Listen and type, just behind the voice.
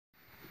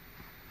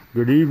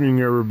Good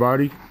evening,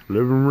 everybody.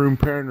 Living Room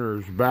Painter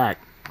is back.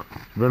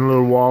 It's been a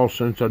little while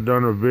since I've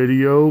done a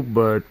video,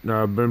 but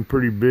I've been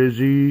pretty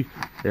busy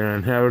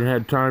and haven't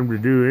had time to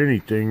do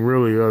anything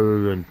really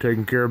other than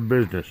taking care of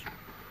business.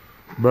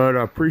 But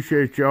I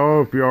appreciate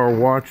y'all if y'all are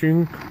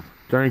watching.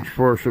 Thanks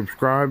for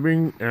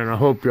subscribing, and I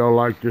hope y'all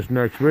like this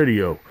next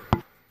video.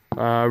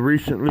 I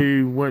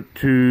recently went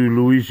to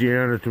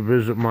Louisiana to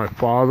visit my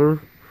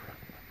father.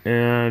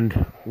 And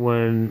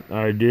when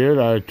I did,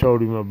 I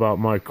told him about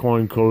my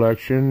coin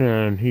collection,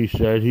 and he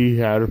said he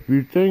had a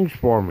few things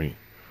for me.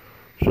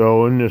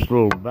 So in this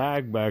little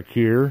bag back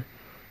here,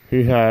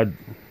 he had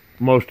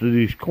most of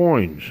these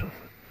coins.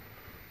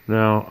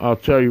 Now, I'll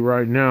tell you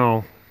right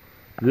now,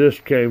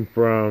 this came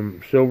from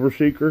Silver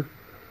Seeker,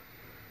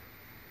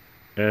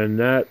 and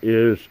that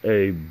is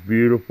a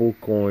beautiful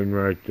coin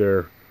right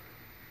there,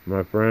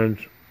 my friends.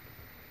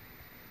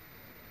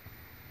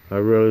 I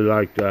really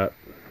like that.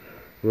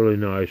 Really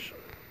nice.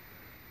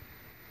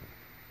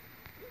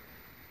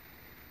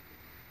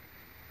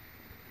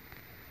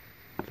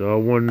 So I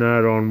won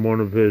that on one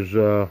of his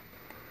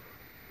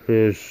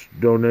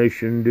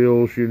donation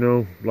deals, you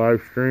know,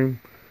 live stream.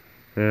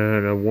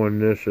 And I won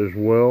this as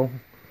well.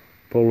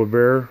 Polar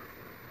bear.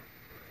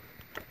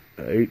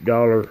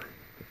 $8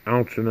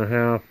 ounce and a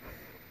half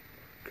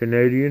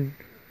Canadian.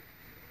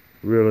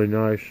 Really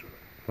nice.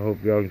 I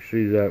hope y'all can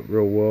see that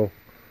real well.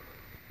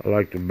 I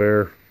like the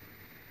bear.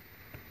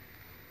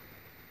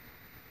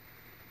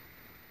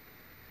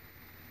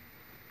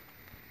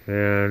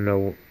 And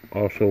I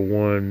also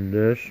won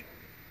this,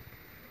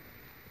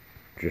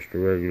 just a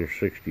regular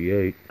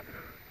 68,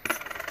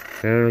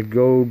 and a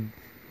gold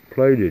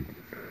plated.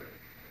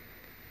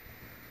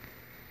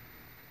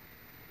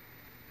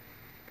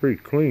 Pretty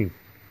clean.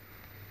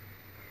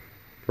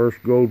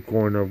 First gold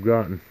coin I've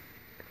gotten,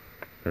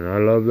 and I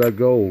love that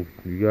gold.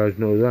 You guys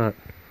know that.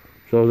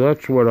 So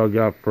that's what I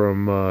got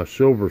from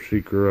Silver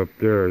Seeker up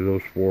there,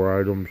 those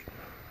 4 items.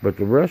 But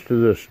the rest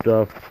of this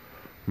stuff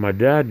my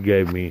dad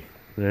gave me.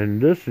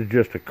 And this is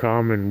just a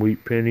common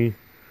wheat penny.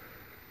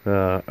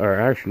 Or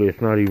actually,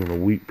 it's not even a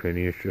wheat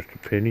penny. It's just a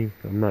penny.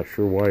 I'm not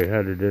sure why he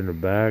had it in the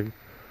bag.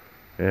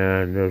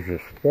 And there's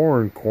this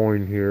foreign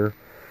coin here.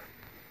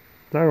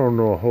 I don't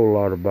know a whole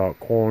lot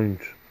about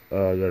coins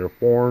that are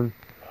foreign.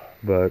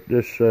 But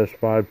this says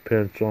 5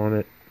 pence on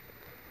it.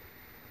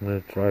 And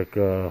it's like,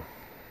 I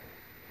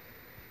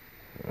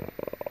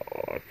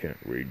can't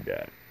read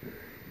that.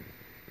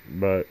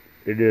 But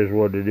it is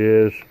what it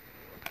is.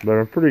 But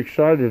I'm pretty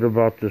excited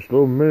about this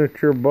little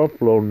miniature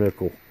buffalo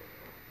nickel,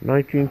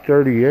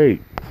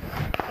 1938.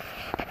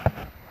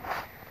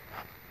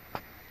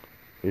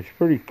 It's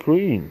pretty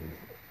clean.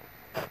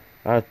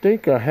 I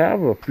think I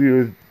have a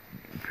few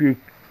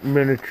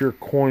miniature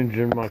coins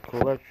in my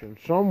collection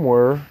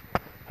somewhere.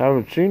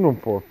 Haven't seen them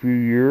for a few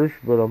years,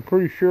 but I'm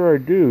pretty sure I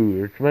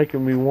do. It's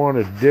making me want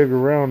to dig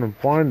around and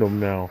find them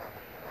now.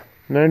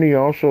 And then he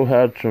also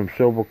had some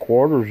silver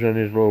quarters in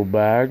his little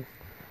bag.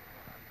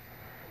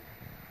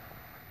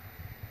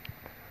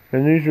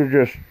 And these are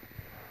just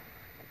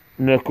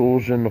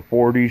nickels in the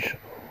 40s.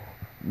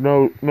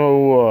 No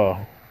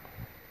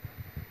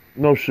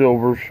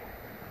silvers.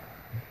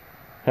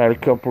 Had a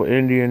couple of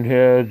Indian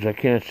heads. I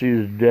can't see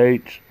the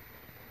dates.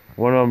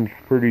 One of them's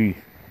pretty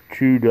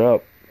chewed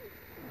up.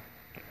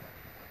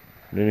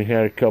 Then he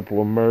had a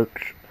couple of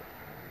mercs.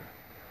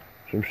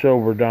 Some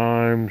silver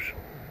dimes.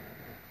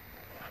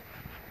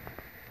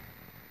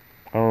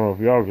 I don't know if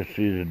y'all can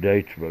see the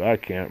dates, but I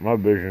can't. My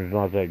vision's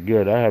not that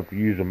good. I have to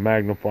use a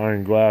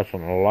magnifying glass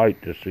and a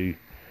light to see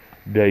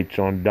dates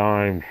on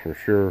dimes for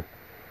sure.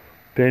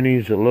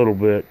 Pennies a little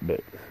bit,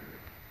 but...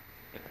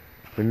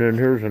 And then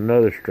here's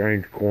another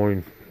strange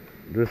coin.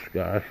 This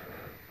guy.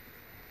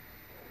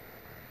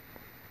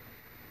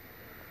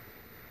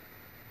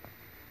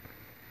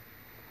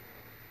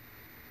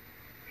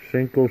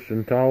 Cinco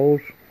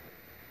centavos.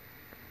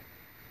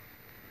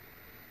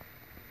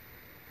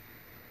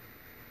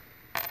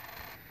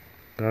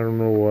 I don't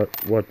know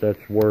what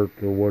that's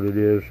worth or what it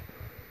is.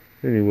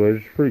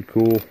 Anyways, it's pretty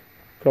cool.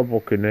 Couple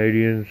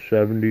Canadians,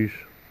 70s.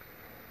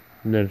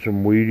 And then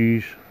some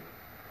Wheaties.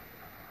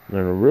 And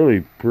a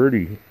really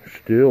pretty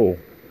still.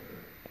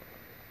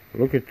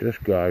 Look at this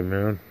guy,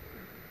 man.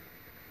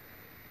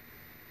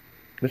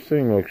 This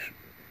thing looks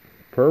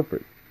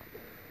perfect.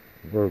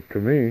 Well, to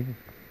me.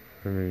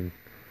 I mean,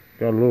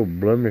 got a little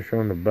blemish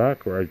on the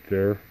back right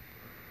there.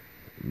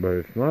 But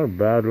it's not a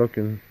bad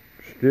looking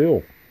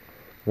still.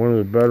 One of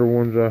the better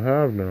ones I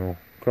have now.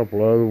 A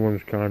couple other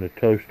ones kind of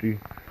toasty.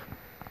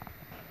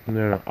 And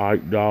then an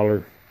Ike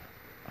dollar.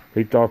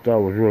 He thought that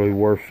was really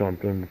worth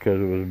something because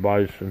it was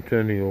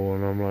bicentennial.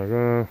 And I'm like,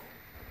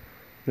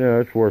 yeah,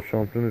 it's worth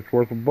something. It's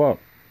worth $1.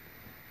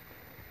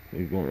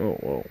 He's going, oh,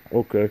 well,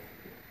 okay.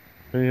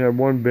 And he had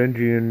one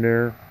Benji in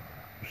there.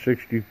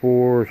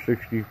 64,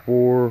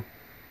 64,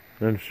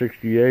 then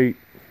 68.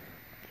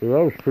 So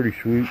that was pretty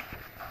sweet.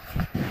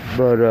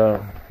 But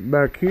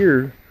back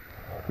here,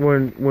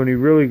 when he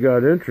really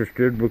got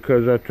interested,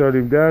 because I told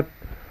him, Dad,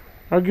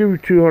 I'll give you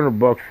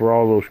 $200 for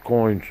all those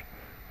coins.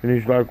 And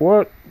he's like,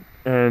 what?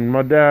 And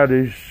my dad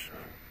is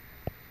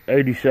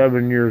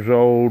 87 years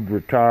old,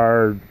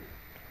 retired,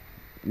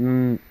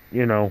 you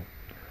know,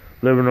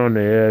 living on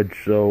the edge.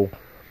 So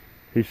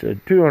he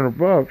said,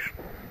 $200?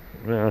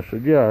 And I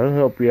said, yeah, I'll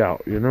help you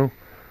out, you know.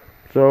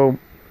 So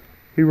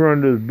he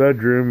runs to the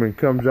bedroom and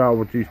comes out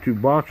with these 2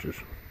 boxes.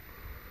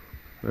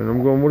 And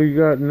I'm going, what do you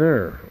got in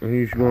there? And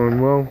he's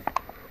going, well,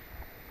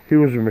 he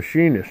was a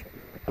machinist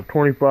for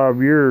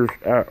 25 years,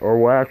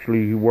 or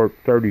actually he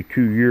worked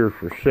 32 years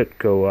for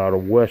Citco out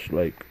of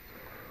Westlake.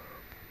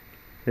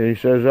 And he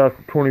says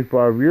after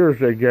 25 years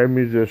they gave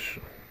me this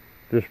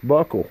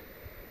buckle.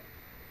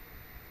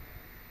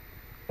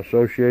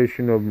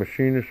 Association of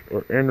Machinists,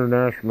 or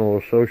International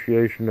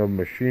Association of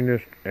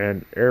Machinists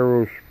and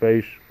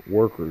Aerospace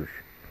Workers.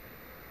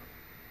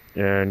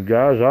 And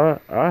guys,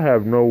 I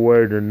have no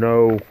way to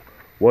know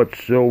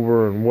what's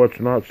silver and what's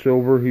not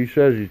silver. He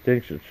says he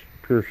thinks it's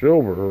pure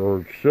silver,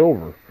 or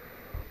silver.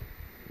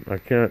 I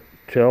can't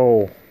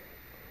tell.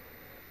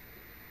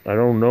 I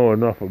don't know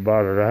enough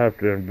about it. I have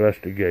to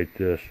investigate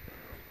this.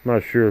 I'm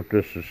not sure if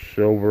this is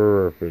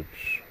silver or if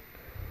it's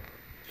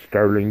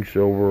sterling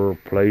silver or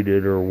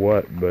plated or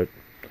what, but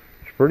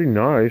it's pretty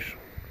nice.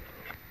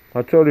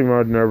 I told him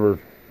I'd never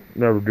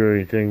do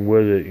anything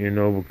with it, you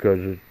know,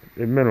 because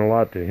it meant a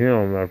lot to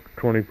him after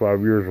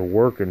 25 years of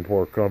working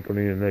for a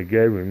company, and they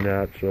gave him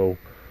that, so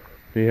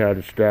he had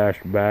it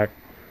stashed back.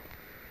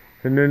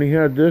 And then he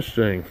had this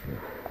thing,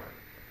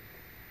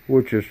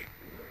 which is,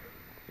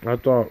 I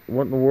thought,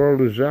 what in the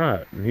world is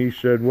that? And he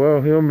said,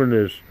 well, him and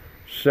his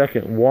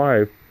second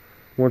wife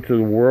went to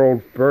the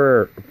World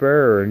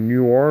Fair in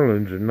New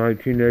Orleans in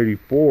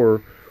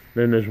 1984,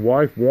 and his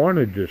wife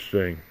wanted this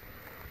thing.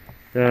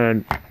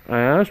 And I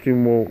asked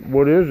him, well,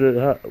 what is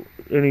it?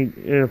 Any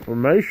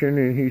information?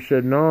 And he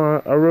said,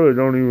 no, I really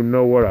don't even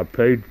know what I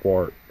paid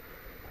for it.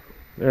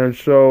 And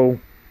so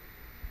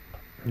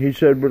he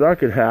said, but I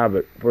could have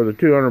it. For the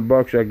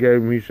 $200 I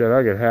gave him, he said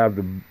I could have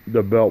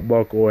the belt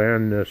buckle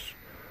and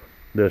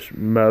this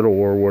medal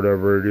or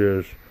whatever it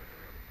is.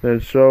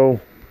 And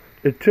so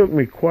it took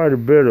me quite a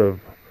bit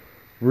of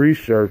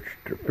research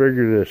to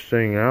figure this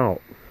thing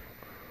out.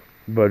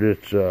 But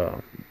it's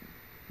the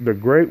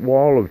Great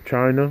Wall of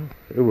China.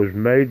 It was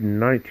made in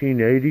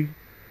 1980.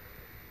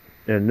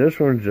 And this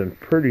one's in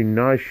pretty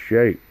nice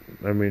shape.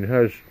 I mean, it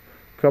has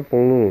a couple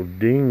little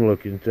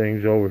ding-looking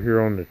things over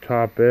here on the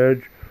top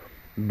edge.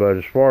 But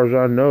as far as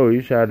I know,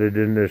 he's had it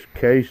in this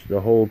case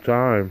the whole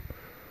time.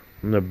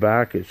 On the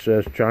back it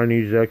says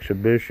Chinese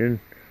Exhibition.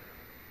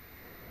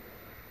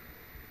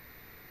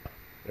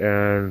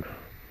 And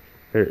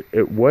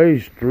it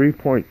weighs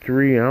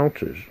 3.3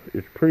 ounces.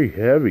 It's pretty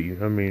heavy.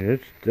 I mean,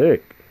 it's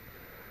thick.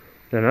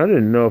 And I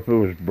didn't know if it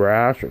was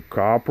brass or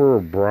copper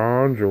or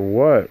bronze or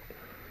what.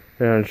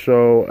 And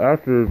so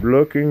after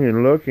looking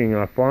and looking,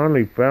 I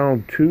finally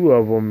found 2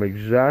 of them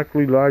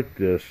exactly like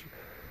this.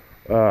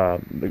 The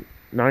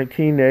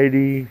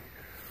 1980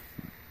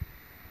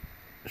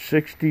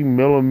 60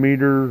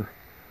 millimeter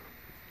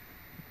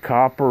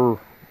copper.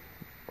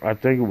 I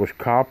think it was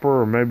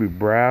copper or maybe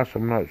brass.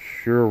 I'm not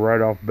sure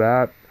right off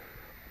bat.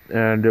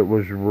 And it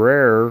was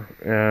rare,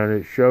 and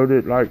it showed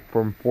it like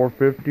from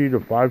 450 to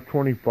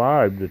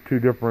 525, the 2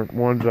 different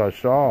ones I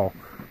saw.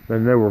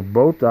 And they were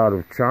both out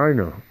of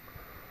China.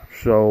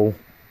 So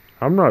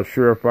I'm not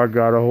sure if I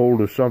got a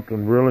hold of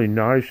something really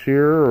nice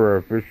here, or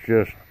if it's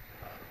just,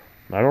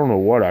 I don't know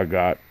what I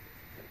got.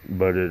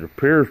 But it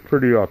appears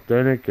pretty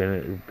authentic, and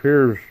it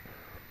appears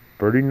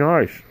pretty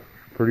nice.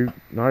 Pretty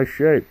nice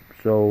shape.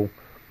 So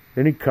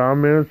any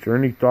comments or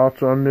any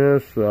thoughts on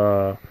this,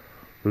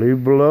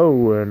 leave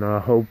below, and I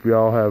hope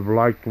y'all have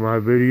liked my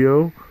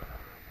video.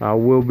 I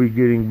will be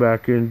getting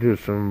back into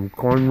some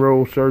coin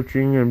roll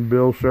searching and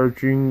bill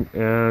searching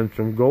and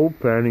some gold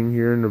panning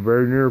here in the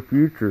very near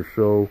future.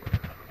 So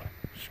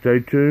stay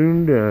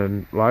tuned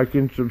and like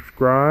and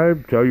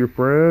subscribe. Tell your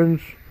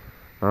friends.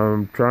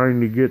 I'm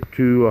trying to get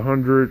to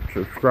 100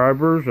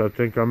 subscribers. I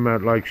think I'm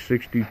at like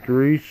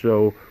 63,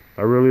 so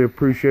I really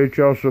appreciate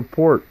y'all's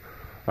support.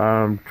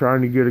 I'm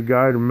trying to get a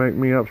guy to make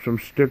me up some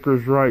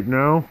stickers right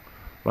now.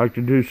 Like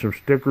to do some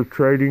sticker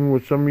trading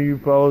with some of you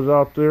fellas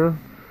out there,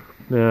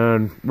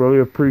 and really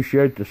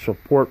appreciate the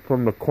support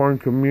from the coin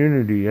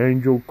community.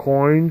 Angel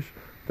Coins,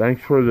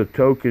 thanks for the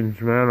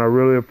tokens, man. I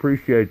really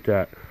appreciate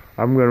that.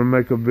 I'm gonna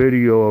make a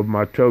video of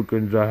my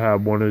tokens I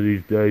have one of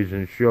these days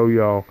and show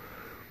y'all.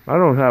 I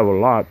don't have a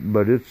lot,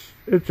 but it's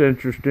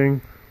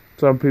interesting.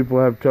 Some people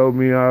have told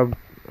me I've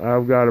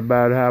got a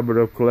bad habit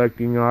of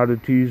collecting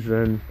oddities,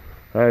 and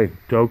hey,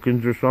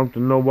 tokens are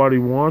something nobody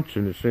wants,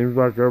 and it seems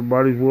like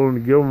everybody's willing to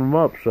give them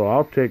up. So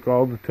I'll take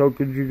all the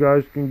tokens you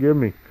guys can give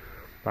me.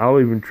 I'll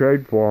even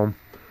trade for them.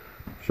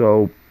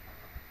 So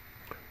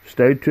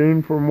stay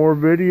tuned for more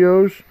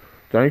videos.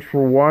 Thanks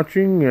for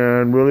watching,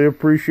 and really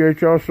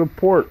appreciate y'all's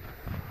support.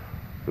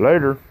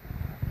 Later.